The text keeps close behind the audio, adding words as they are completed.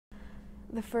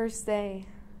The first day,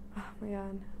 oh my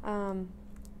God,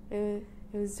 it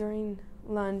was during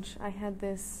lunch. I had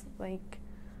this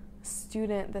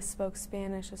student that spoke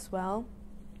Spanish as well,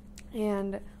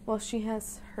 and well, she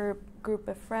has her group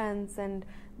of friends, and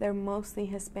they're mostly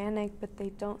Hispanic, but they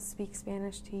don't speak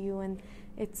Spanish to you, and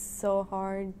it's so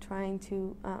hard trying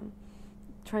to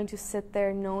sit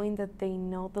there knowing that they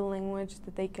know the language,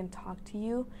 that they can talk to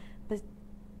you, but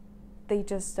they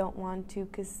just don't want to,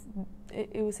 because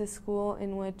it was a school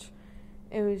in which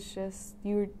it was just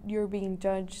you're being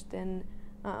judged, and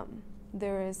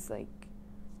there is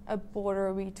a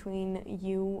border between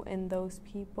you and those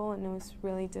people, and it was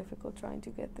really difficult trying to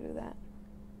get through that.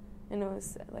 And it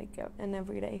was an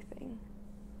everyday thing.